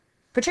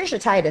Patricia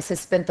Titus has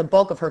spent the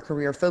bulk of her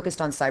career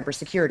focused on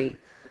cybersecurity,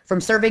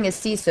 from serving as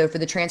CISO for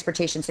the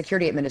Transportation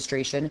Security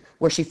Administration,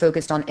 where she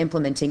focused on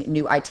implementing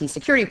new IT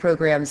security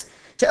programs,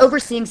 to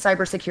overseeing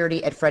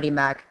cybersecurity at Freddie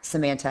Mac,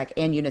 Symantec,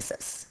 and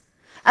Unisys.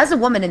 As a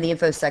woman in the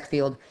InfoSec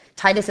field,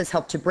 Titus has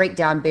helped to break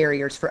down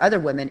barriers for other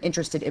women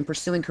interested in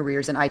pursuing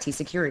careers in IT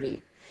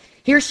security.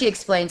 Here she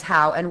explains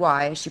how and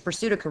why she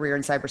pursued a career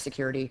in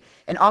cybersecurity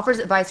and offers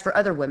advice for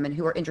other women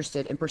who are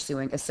interested in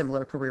pursuing a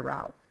similar career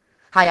route.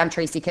 Hi, I'm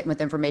Tracy Kitten with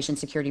Information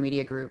Security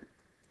Media Group.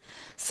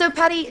 So,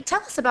 Patty,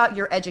 tell us about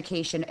your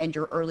education and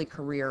your early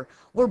career.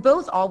 Were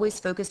both always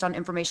focused on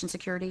information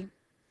security?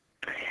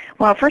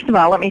 Well, first of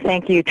all, let me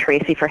thank you,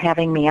 Tracy, for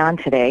having me on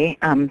today.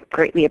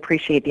 Greatly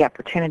appreciate the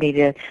opportunity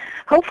to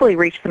hopefully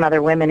reach some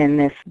other women in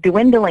this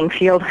dwindling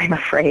field, I'm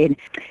afraid.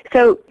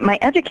 So my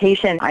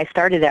education, I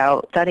started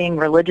out studying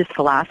religious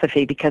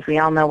philosophy because we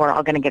all know we're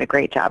all going to get a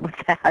great job with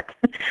that.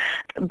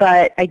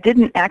 But I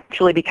didn't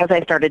actually, because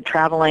I started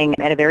traveling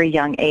at a very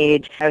young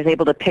age, I was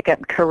able to pick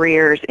up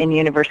careers in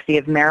University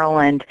of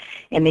Maryland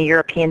in the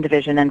European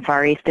Division and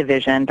Far East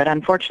Division. But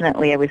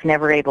unfortunately, I was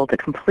never able to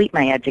complete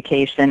my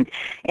education.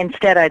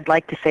 Instead, I'd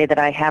like to say that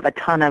I have a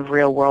ton of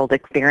real-world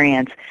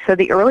experience. So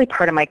the early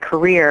part of my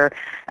career,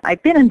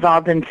 I've been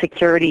involved in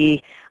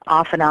security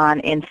off and on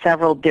in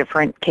several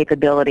different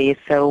capabilities.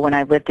 So when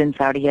I lived in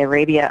Saudi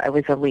Arabia, I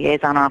was a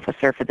liaison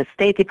officer for the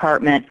State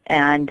Department,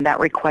 and that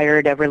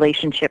required a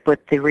relationship with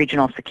the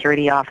regional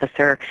security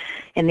officer.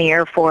 In the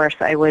Air Force,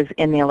 I was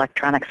in the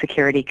Electronic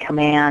Security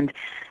Command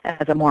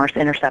as a Morse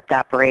intercept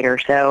operator.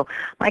 So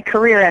my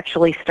career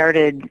actually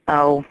started,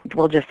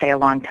 we'll just say a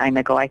long time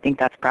ago. I think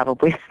that's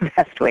probably the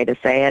best way to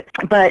say it.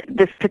 But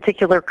this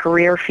particular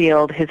career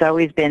field has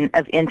always been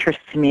of interest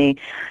to me.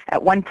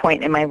 At one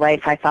point in my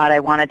life, I thought I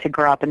wanted to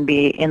grow up and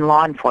be in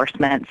law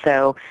enforcement.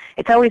 So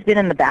it's always been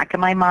in the back of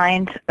my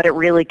mind, but it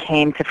really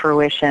came to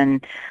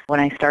fruition when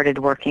I started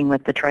working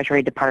with the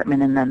Treasury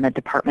Department and then the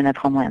Department of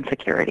Homeland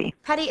Security.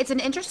 Patty, it's an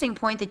interesting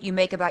point that you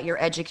make about your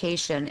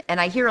education, and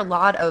I hear a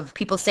lot of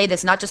people say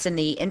this, not just in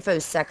the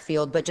InfoSec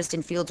field, but just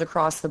in fields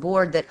across the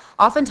board, that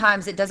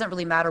oftentimes it doesn't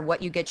really matter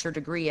what you get your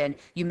degree in.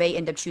 You may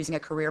end up choosing a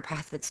career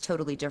path that's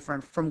totally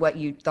different from what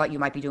you thought you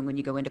might be doing when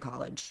you go into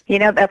college. You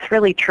know, that's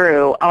really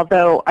true.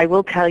 Although I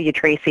will tell you,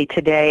 Tracy,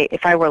 today,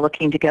 if I were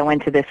looking to go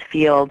into this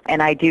field,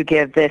 and I do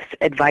give this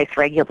advice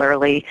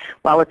regularly,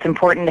 while it's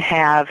important to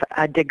have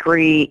a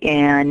degree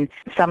in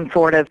some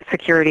sort of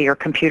security or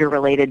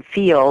computer-related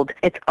field,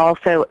 it's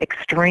also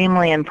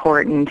extremely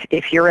important,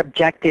 if your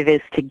objective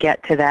is to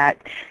get to that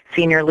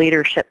senior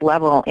leadership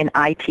level in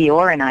IT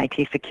or in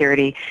IT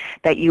security,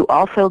 that you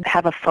also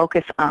have a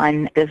focus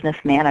on business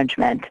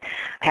management.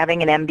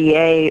 Having an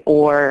MBA,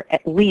 or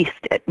at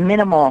least at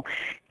minimal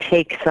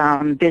take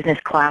some business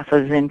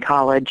classes in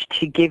college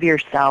to give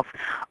yourself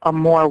a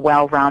more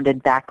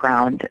well-rounded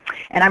background.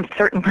 And I'm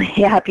certainly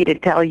happy to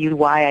tell you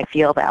why I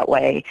feel that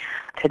way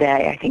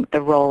today. I think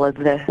the role of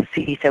the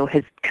CISO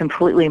has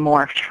completely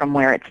morphed from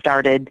where it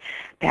started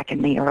back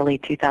in the early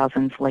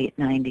 2000s, late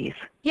 90s.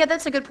 Yeah,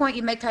 that's a good point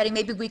you make, Patty.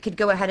 Maybe we could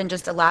go ahead and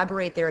just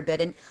elaborate there a bit.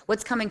 And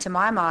what's coming to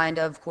my mind,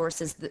 of course,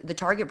 is the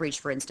Target breach,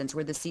 for instance,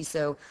 where the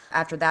CISO,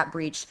 after that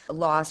breach,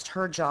 lost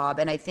her job.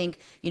 And I think,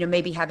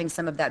 maybe having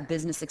some of that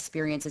business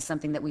experience is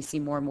something that we see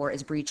more and more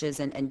as breaches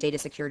and data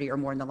security are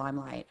more in the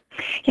limelight.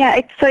 Yeah,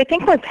 so I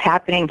think what's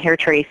happening here,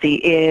 Tracy,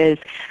 is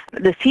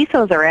the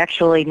CISOs are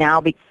actually now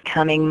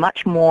becoming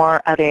much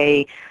more of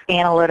a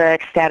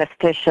analytic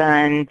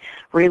statistician,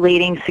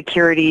 relating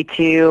security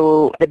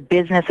to the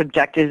business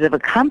objectives of a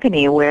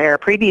company, where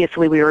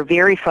previously we were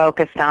very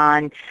focused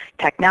on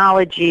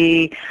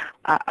technology.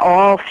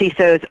 All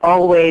CISOs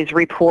always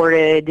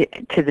reported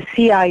to the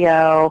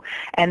CIO,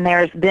 and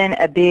there's been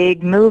a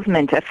big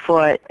movement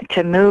afoot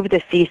to move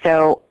the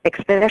CISO,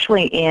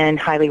 especially in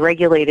highly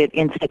regulated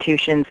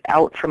institutions,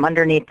 out from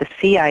underneath the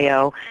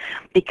CIO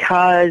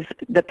because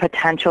the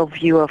potential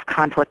view of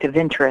conflict of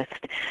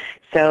interest.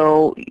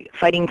 So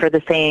fighting for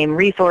the same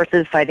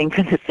resources, fighting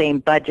for the same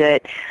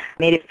budget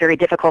made it very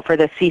difficult for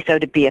the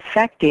CISO to be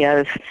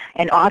effective,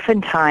 and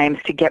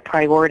oftentimes to get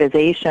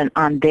prioritization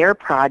on their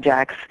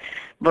projects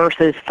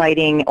versus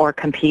fighting or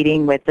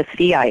competing with the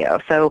CIO.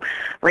 So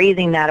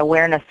raising that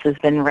awareness has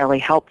been really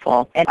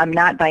helpful. And I'm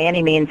not by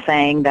any means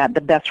saying that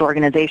the best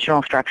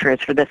organizational structure is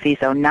for the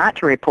CISO not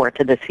to report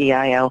to the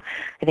CIO.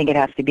 I think it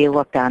has to be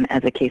looked on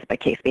as a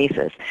case-by-case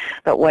basis.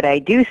 But what I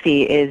do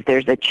see is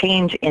there's a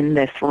change in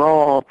this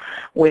role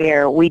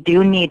where we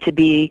do need to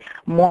be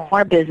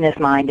more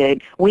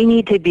business-minded. We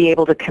need to be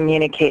able to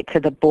communicate to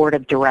the board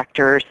of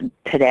directors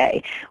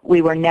today.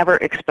 We were never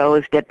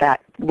exposed at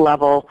that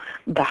level,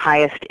 the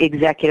highest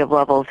executive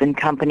levels in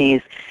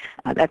companies.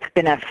 That's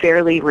been a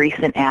fairly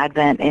recent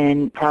advent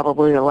in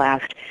probably the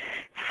last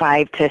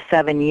 5 to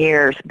 7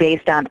 years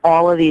based on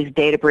all of these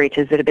data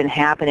breaches that have been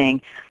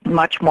happening,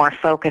 much more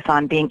focus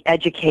on being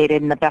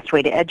educated, and the best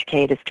way to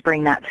educate is to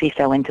bring that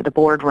CISO into the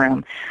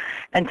boardroom.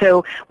 And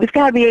so we've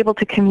got to be able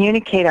to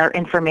communicate our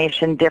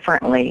information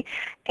differently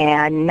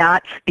and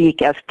not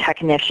speak as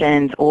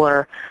technicians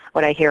or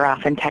what I hear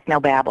often,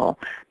 technobabble,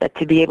 but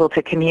to be able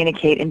to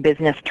communicate in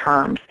business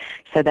terms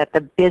so that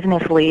the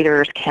business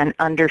leaders can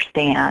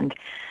understand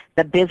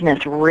the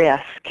business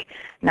risk,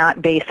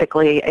 not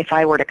basically if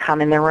I were to come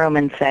in the room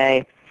and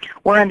say,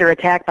 we're under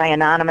attack by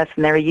Anonymous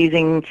and they're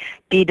using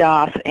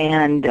DDoS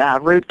and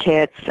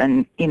rootkits,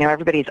 and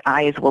everybody's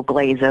eyes will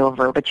glaze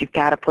over, but you've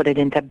got to put it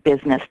into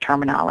business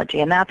terminology.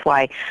 And that's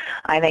why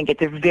I think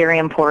it's very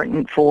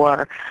important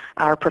for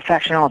our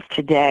professionals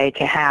today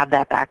to have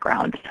that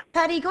background.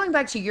 Patty, going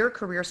back to your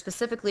career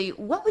specifically,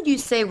 what would you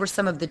say were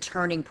some of the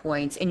turning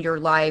points in your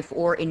life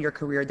or in your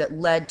career that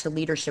led to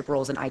leadership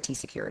roles in IT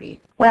security?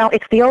 Well,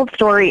 it's the old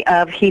story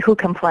of he who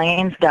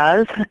complains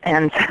does.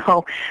 And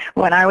so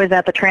when I was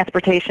at the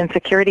Transportation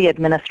Security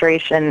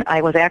Administration,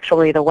 I was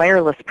actually the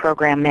wireless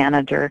program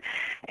manager,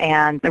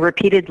 and I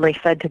repeatedly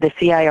said to the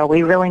CIO,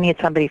 we really need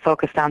somebody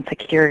focused on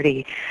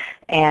security.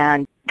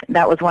 And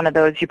that was one of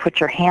those, you put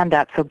your hand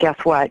up, so guess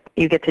what?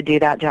 You get to do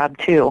that job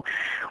too,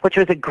 which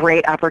was a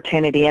great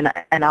opportunity, and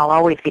I'll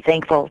always be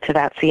thankful to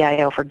that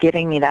CIO for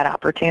giving me that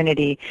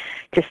opportunity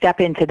to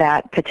step into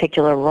that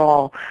particular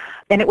role.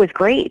 And it was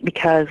great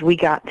because we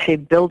got to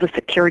build a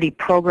security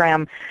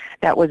program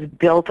that was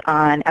built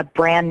on a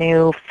brand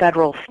new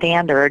federal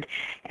standard,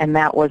 and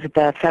that was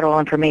the Federal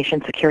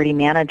Information Security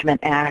Management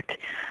Act,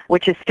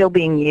 which is still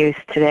being used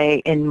today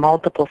in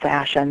multiple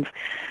fashions.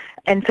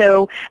 And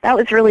so that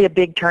was really a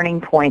big turning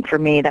point for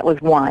me. That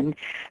was one.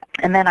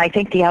 And then I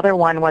think the other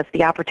one was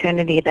the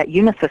opportunity that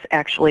Unisys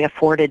actually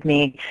afforded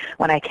me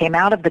when I came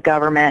out of the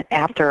government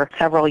after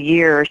several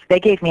years. They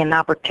gave me an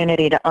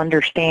opportunity to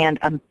understand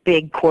a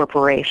big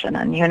corporation.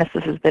 And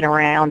Unisys has been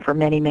around for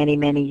many, many,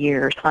 many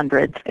years,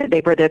 hundreds.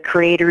 They were the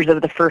creators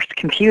of the first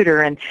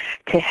computer, and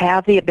to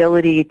have the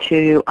ability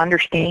to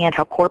understand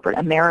how corporate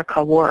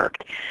America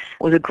worked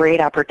was a great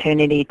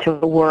opportunity to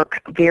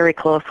work very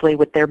closely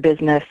with their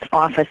business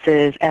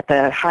offices at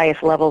the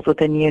highest levels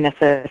within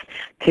Unisys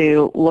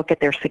to look at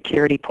their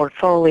security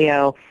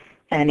portfolio.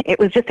 And it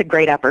was just a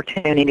great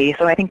opportunity.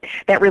 So I think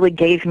that really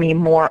gave me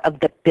more of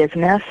the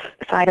business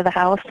side of the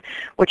house,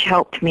 which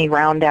helped me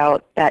round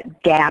out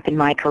that gap in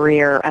my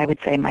career, I would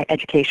say my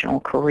educational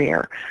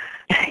career.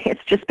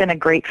 It's just been a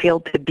great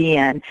field to be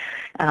in,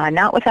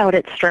 not without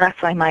its stress,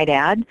 I might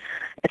add.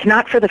 It's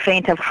not for the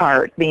faint of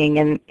heart being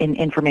in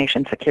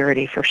information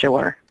security, for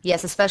sure.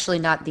 Yes, especially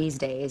not these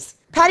days.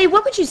 Patty,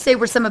 what would you say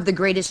were some of the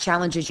greatest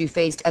challenges you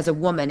faced as a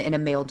woman in a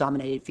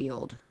male-dominated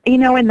field?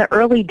 In the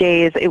early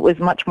days, it was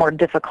much more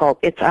difficult.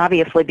 It's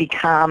obviously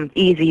become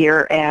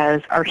easier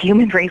as our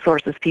human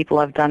resources people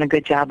have done a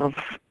good job of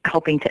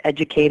helping to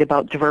educate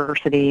about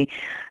diversity,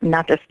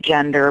 not just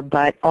gender,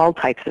 but all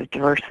types of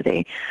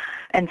diversity.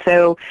 And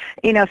so,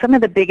 some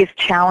of the biggest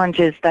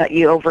challenges that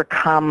you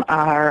overcome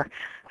are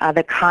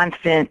the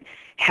constant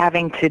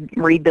having to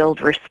rebuild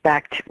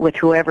respect with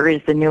whoever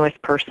is the newest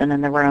person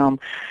in the room.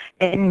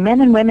 And men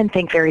and women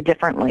think very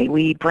differently.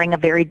 We bring a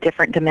very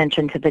different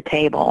dimension to the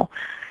table.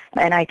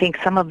 And I think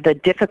some of the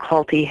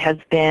difficulty has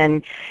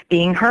been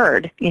being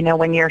heard.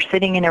 When you're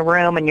sitting in a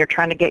room and you're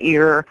trying to get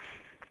your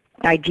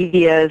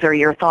ideas or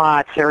your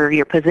thoughts or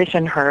your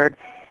position heard,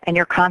 and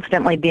you're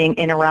constantly being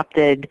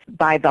interrupted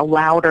by the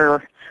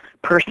louder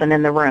person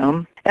in the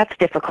room, that's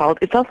difficult.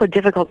 It's also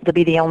difficult to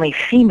be the only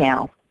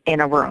female in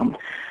a room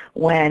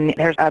when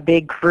there's a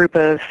big group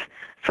of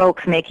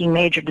folks making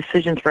major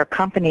decisions for a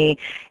company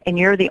and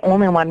you're the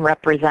only one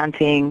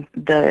representing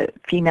the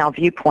female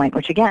viewpoint,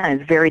 which again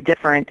is very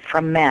different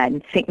from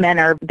men. I think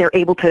they're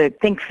able to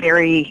think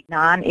very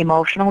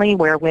non-emotionally,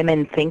 where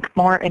women think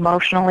more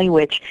emotionally,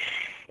 which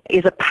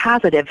is a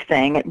positive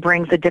thing. It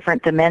brings a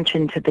different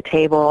dimension to the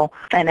table.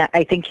 And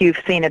I think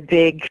you've seen a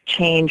big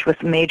change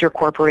with major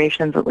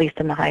corporations, at least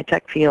in the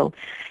high-tech field,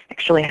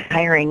 actually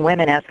hiring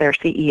women as their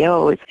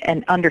CEOs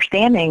and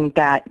understanding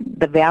that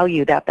the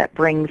value that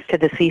brings to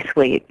the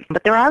C-suite.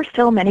 But there are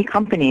still many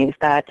companies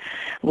that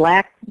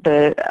lack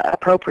the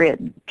appropriate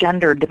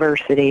gender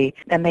diversity,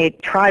 and they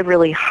try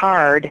really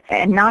hard.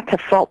 And not to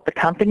fault the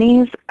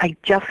companies, I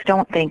just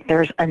don't think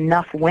there's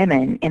enough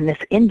women in this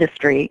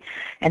industry.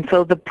 And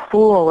so the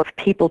pool of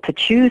people to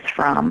choose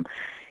from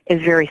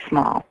is very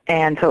small.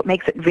 And so it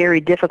makes it very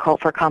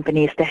difficult for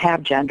companies to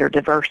have gender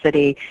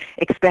diversity,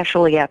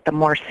 especially at the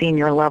more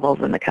senior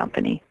levels in the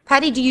company.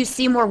 Patty, do you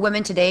see more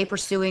women today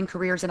pursuing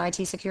careers in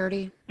IT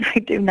security? I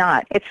do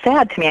not. It's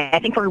sad to me. I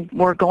think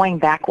we're going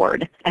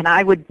backward. And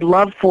I would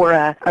love for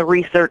a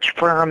research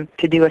firm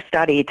to do a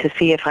study to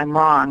see if I'm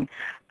wrong.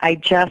 I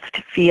just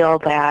feel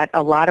that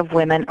a lot of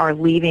women are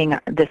leaving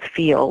this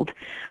field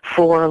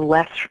for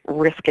less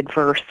risk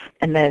adverse.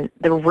 And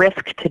the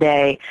risk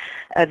today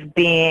of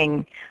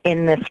being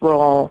in this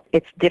role,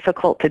 it's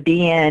difficult to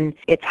be in.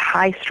 It's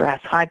high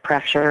stress, high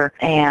pressure.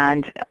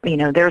 And,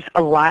 there's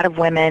a lot of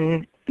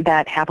women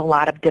that have a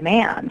lot of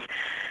demands.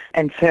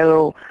 And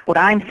so what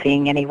I'm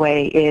seeing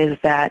anyway is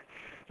that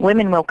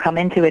women will come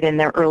into it in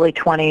their early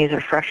 20s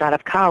or fresh out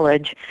of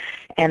college,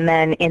 and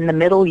then in the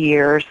middle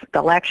years,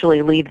 they'll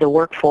actually leave the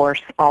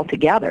workforce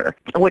altogether,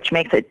 which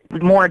makes it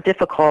more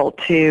difficult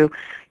to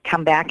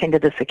come back into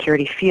the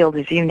security field.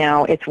 As you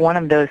know, it's one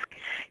of those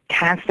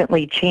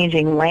constantly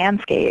changing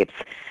landscapes,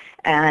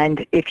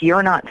 and if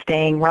you're not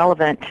staying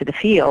relevant to the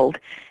field,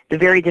 it's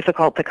very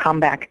difficult to come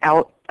back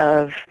out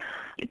of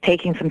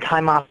taking some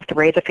time off to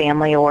raise a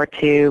family or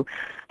to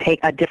take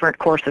a different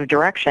course of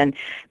direction,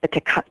 but to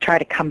try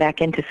to come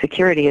back into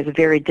security is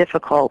very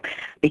difficult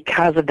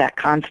because of that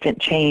constant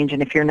change.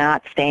 And if you're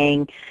not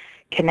staying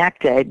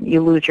connected,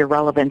 you lose your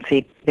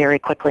relevancy very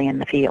quickly in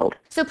the field.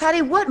 So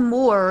Patty, what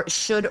more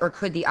should or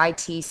could the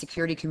IT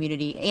security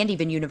community and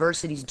even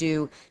universities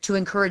do to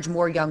encourage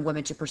more young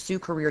women to pursue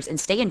careers and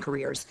stay in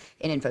careers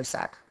in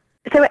InfoSec?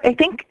 So I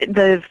think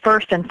the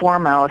first and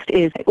foremost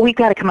is we've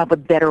got to come up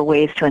with better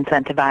ways to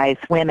incentivize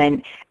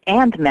women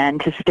and men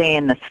to stay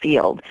in this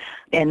field.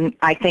 And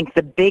I think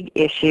the big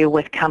issue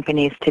with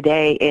companies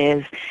today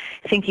is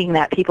thinking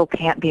that people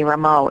can't be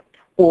remote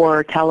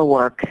or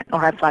telework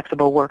or have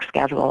flexible work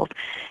schedules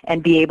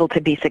and be able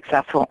to be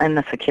successful in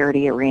the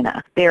security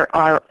arena. There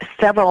are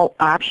several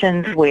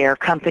options where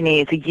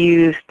companies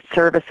use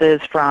services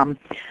from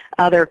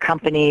other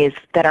companies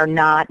that are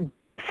not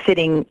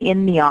sitting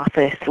in the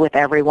office with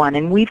everyone,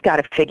 and we've got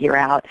to figure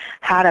out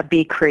how to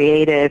be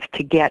creative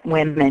to get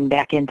women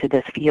back into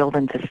this field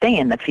and to stay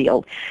in the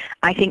field.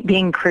 I think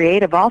being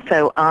creative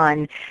also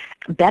on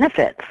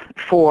benefits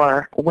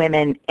for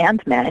women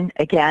and men.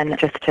 Again,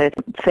 just to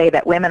say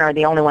that women are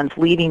the only ones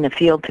leaving the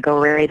field to go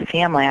raise a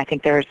family, I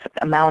think there's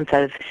amounts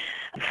of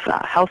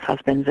house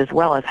husbands as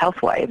well as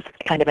housewives,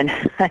 kind of an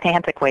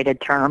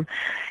antiquated term.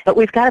 But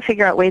we've got to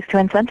figure out ways to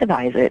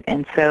incentivize it.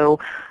 And so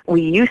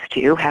we used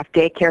to have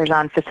daycares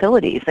on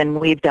facilities, and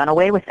we've done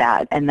away with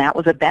that. And that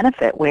was a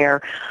benefit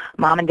where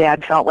mom and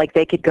dad felt like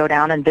they could go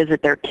down and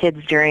visit their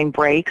kids during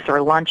breaks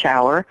or lunch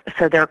hour,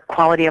 so their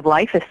quality of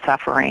life is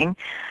suffering.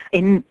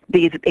 In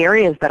these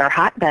areas that are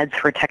hotbeds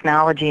for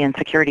technology and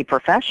security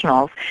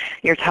professionals,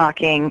 you're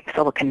talking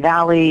Silicon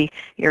Valley,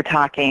 you're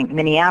talking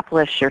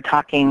Minneapolis, you're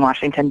talking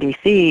Washington,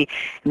 D.C.,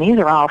 and these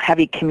are all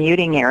heavy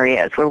commuting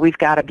areas where we've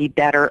got to be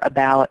better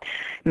about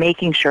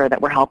making sure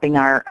that we're helping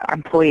our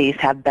employees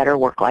have better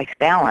work-life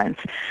balance,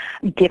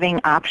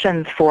 giving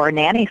options for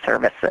nanny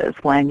services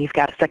when you've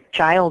got a sick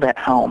child at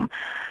home.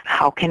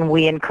 How can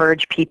we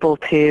encourage people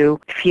to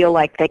feel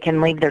like they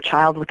can leave their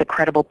child with a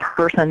credible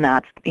person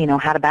that's,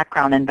 had a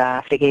background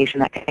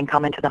investigation that can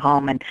come into the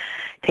home and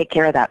take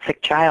care of that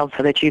sick child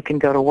so that you can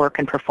go to work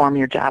and perform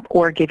your job,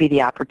 or give you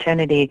the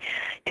opportunity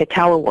to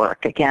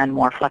telework, again,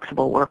 more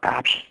flexible work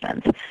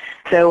options.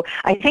 So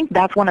I think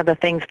that's one of the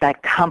things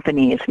that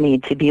companies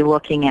need to be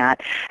looking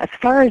at. As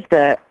far as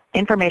the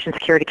information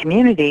security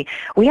community,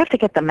 we have to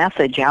get the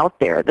message out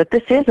there that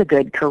this is a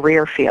good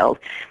career field.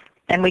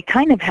 And we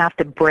kind of have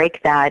to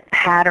break that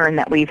pattern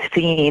that we've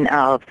seen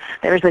of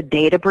there's a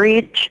data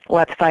breach,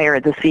 let's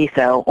fire the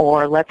CISO,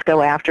 or let's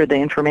go after the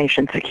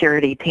information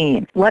security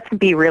team. Let's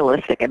be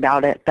realistic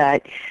about it,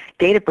 that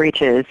data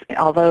breaches,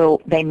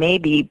 although they may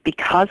be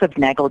because of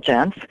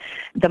negligence,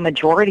 the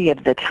majority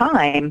of the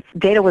time,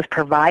 data was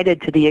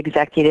provided to the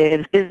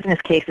executives,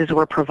 business cases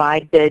were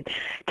provided,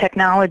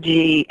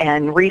 technology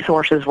and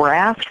resources were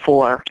asked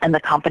for, and the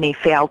company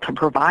failed to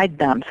provide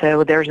them.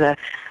 So there's a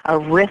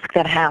risk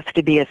that has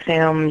to be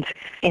assumed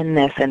in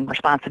this and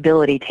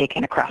responsibility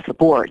taken across the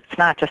board. It's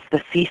not just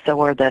the CISO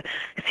or the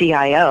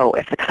CIO.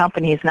 If the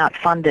company is not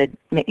funded,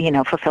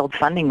 fulfilled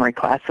funding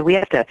requests. So we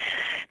have to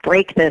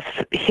break this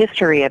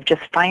history of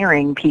just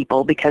firing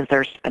people because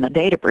there's been a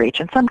data breach.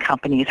 And some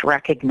companies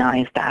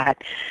recognize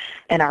that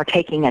and are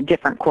taking a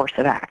different course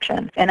of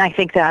action. And I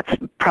think that's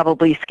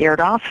probably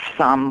scared off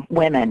some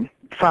women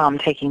from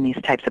taking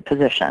these types of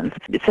positions.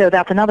 So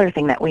that's another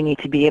thing that we need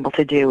to be able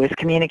to do, is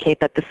communicate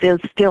that this is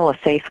still a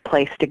safe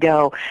place to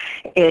go.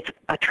 It's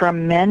a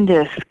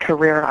tremendous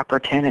career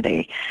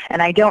opportunity.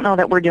 And I don't know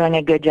that we're doing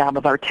a good job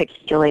of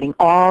articulating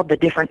all the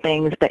different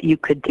things that you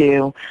could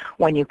do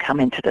when you come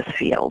into this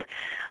field.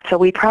 So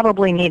we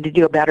probably need to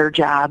do a better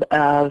job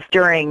of,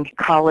 during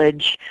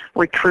college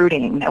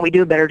recruiting, that we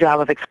do a better job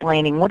of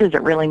explaining what does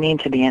it really mean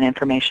to be in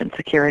information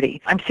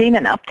security. I'm seeing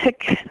an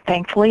uptick,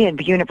 thankfully, in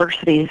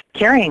universities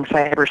carrying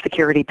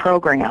cybersecurity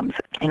programs.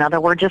 There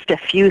were just a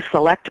few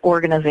select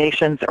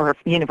organizations or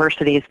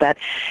universities that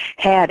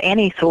had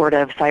any sort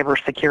of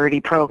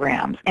cybersecurity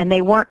programs, and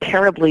they weren't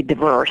terribly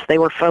diverse. They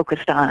were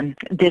focused on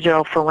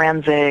digital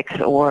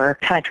forensics or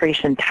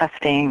penetration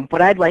testing.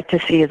 What I'd like to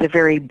see is a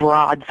very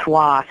broad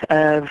swath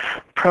of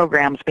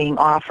programs being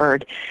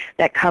offered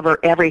that cover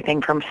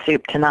everything from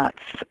soup to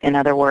nuts. In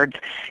other words,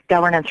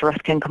 governance,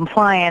 risk, and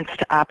compliance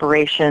to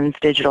operations,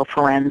 digital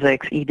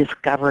forensics,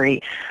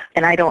 e-discovery.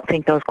 And I don't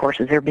think those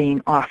courses are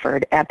being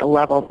offered at the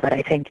level that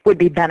I think would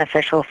be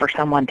beneficial for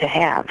someone to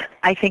have.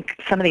 I think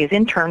some of these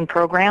intern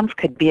programs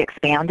could be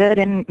expanded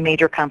in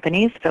major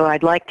companies. So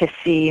I'd like to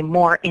see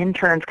more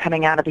interns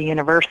coming out of the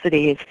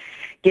universities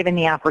given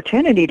the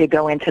opportunity to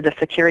go into the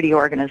security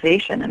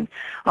organization. And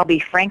I'll be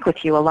frank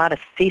with you, a lot of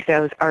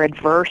CISOs are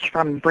adverse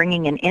from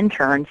bringing in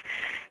interns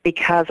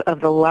because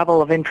of the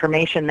level of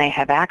information they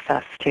have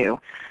access to.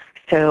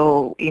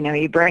 So,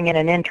 you bring in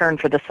an intern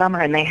for the summer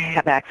and they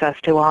have access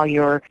to all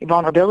your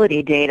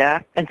vulnerability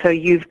data. And so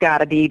you've got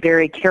to be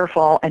very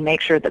careful and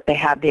make sure that they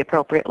have the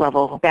appropriate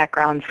level of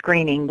background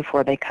screening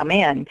before they come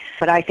in.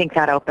 But I think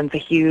that opens a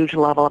huge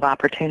level of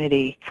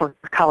opportunity for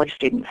college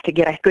students to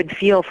get a good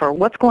feel for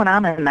what's going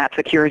on in that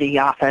security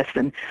office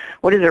and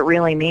what does it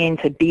really mean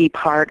to be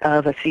part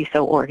of a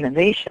CISO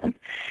organization.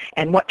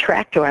 And what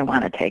track do I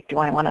want to take? Do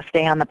I want to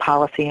stay on the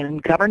policy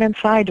and governance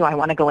side? Do I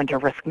want to go into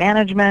risk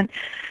management?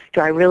 Do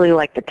I really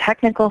like the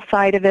technical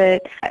side of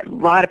it? A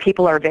lot of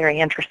people are very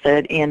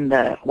interested in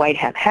the white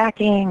hat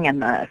hacking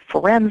and the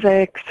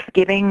forensics,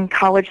 giving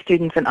college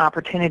students an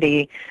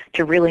opportunity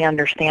to really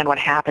understand what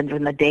happens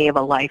in the day of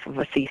a life of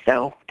a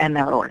CISO and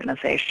their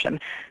organization.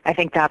 I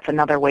think that's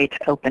another way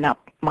to open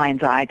up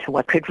mind's eye to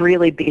what could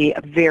really be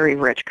a very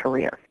rich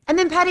career. And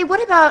then, Patty,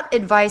 what about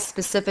advice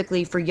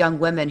specifically for young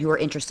women who are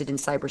interested in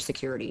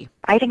cybersecurity?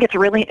 I think it's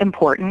really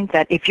important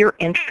that if you're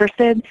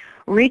interested,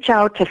 reach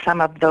out to some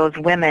of those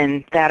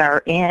women that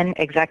are in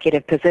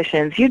executive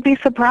positions. You'd be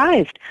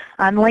surprised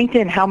on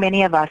LinkedIn how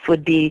many of us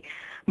would be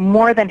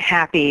more than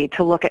happy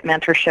to look at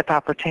mentorship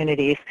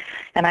opportunities.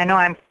 And I know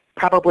I'm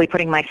probably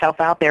putting myself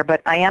out there,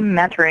 but I am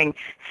mentoring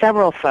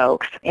several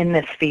folks in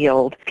this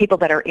field, people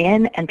that are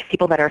in and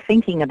people that are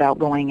thinking about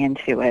going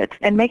into it.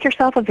 And make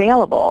yourself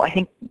available. I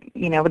think,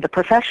 the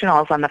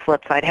professionals on the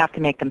flip side have to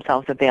make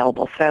themselves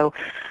available. So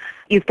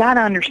you've got to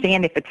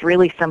understand if it's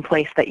really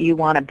someplace that you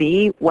want to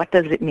be, what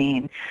does it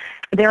mean?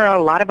 There are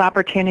a lot of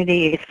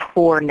opportunities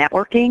for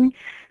networking.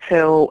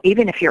 So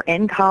even if you're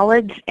in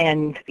college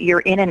and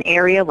you're in an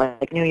area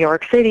like New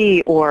York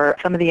City or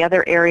some of the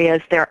other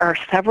areas, there are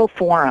several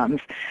forums,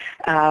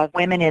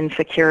 women in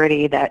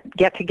security that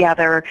get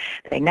together,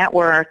 they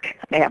network,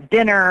 they have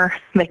dinner,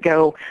 they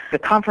go to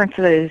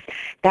conferences.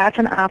 That's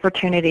an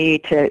opportunity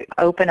to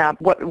open up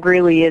what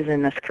really is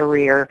in this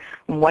career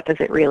and what does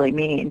it really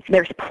mean.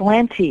 There's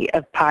plenty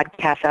of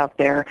podcasts out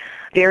there,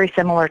 very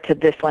similar to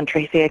this one,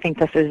 Tracy. I think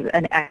this is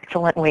an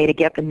excellent way to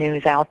get the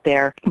news out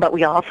there, but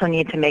we also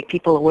need to make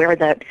people aware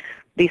that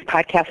these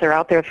podcasts are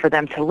out there for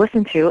them to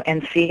listen to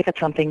and see if it's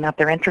something that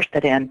they're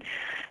interested in.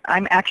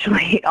 I'm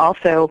actually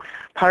also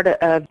part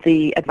of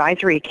the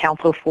advisory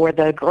council for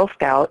the Girl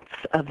Scouts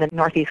of the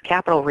Northeast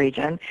Capital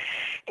Region,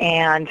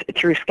 and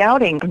through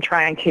scouting, I'm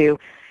trying to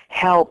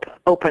help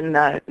open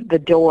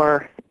the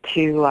door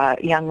to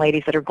young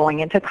ladies that are going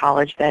into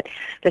college that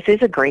this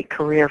is a great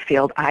career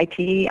field,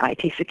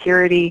 IT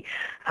security,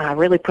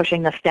 really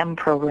pushing the STEM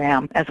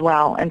program as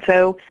well. And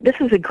so this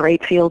is a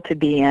great field to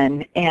be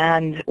in,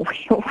 and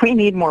we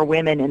need more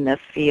women in this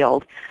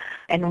field.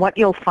 And what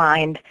you'll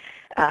find,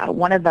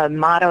 one of the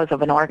mottos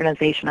of an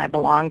organization I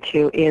belong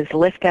to is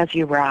lift as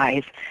you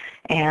rise.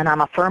 And I'm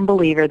a firm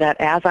believer that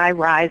as I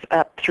rise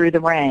up through the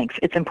ranks,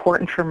 it's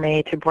important for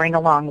me to bring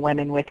along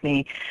women with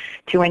me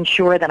to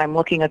ensure that I'm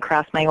looking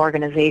across my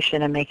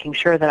organization and making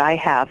sure that I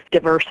have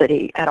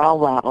diversity at all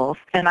levels.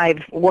 And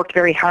I've worked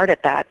very hard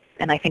at that,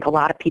 and I think a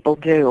lot of people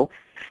do.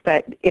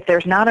 But if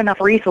there's not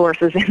enough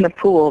resources in the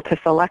pool to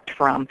select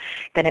from,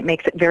 then it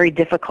makes it very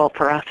difficult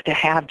for us to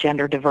have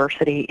gender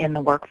diversity in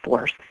the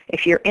workforce.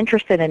 If you're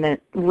interested in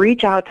it,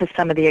 reach out to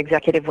some of the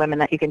executive women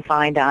that you can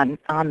find on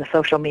the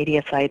social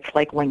media sites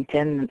like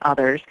LinkedIn and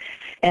others,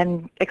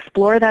 and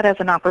explore that as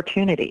an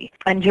opportunity.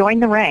 And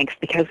join the ranks,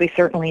 because we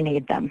certainly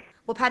need them.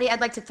 Well, Patty,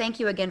 I'd like to thank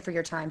you again for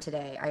your time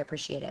today. I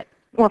appreciate it.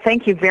 Well,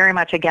 thank you very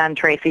much again,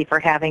 Tracy, for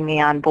having me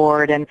on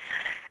board.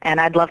 And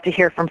I'd love to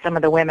hear from some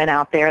of the women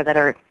out there that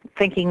are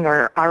thinking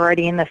or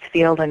already in this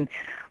field and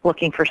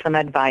looking for some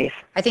advice.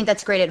 I think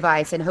that's great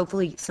advice, and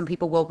hopefully some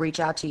people will reach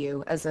out to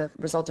you as a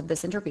result of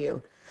this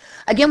interview.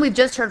 Again, we've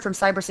just heard from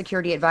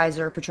cybersecurity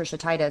advisor Patricia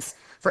Titus.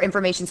 For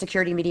Information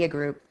Security Media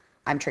Group,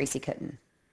 I'm Tracy Kitten.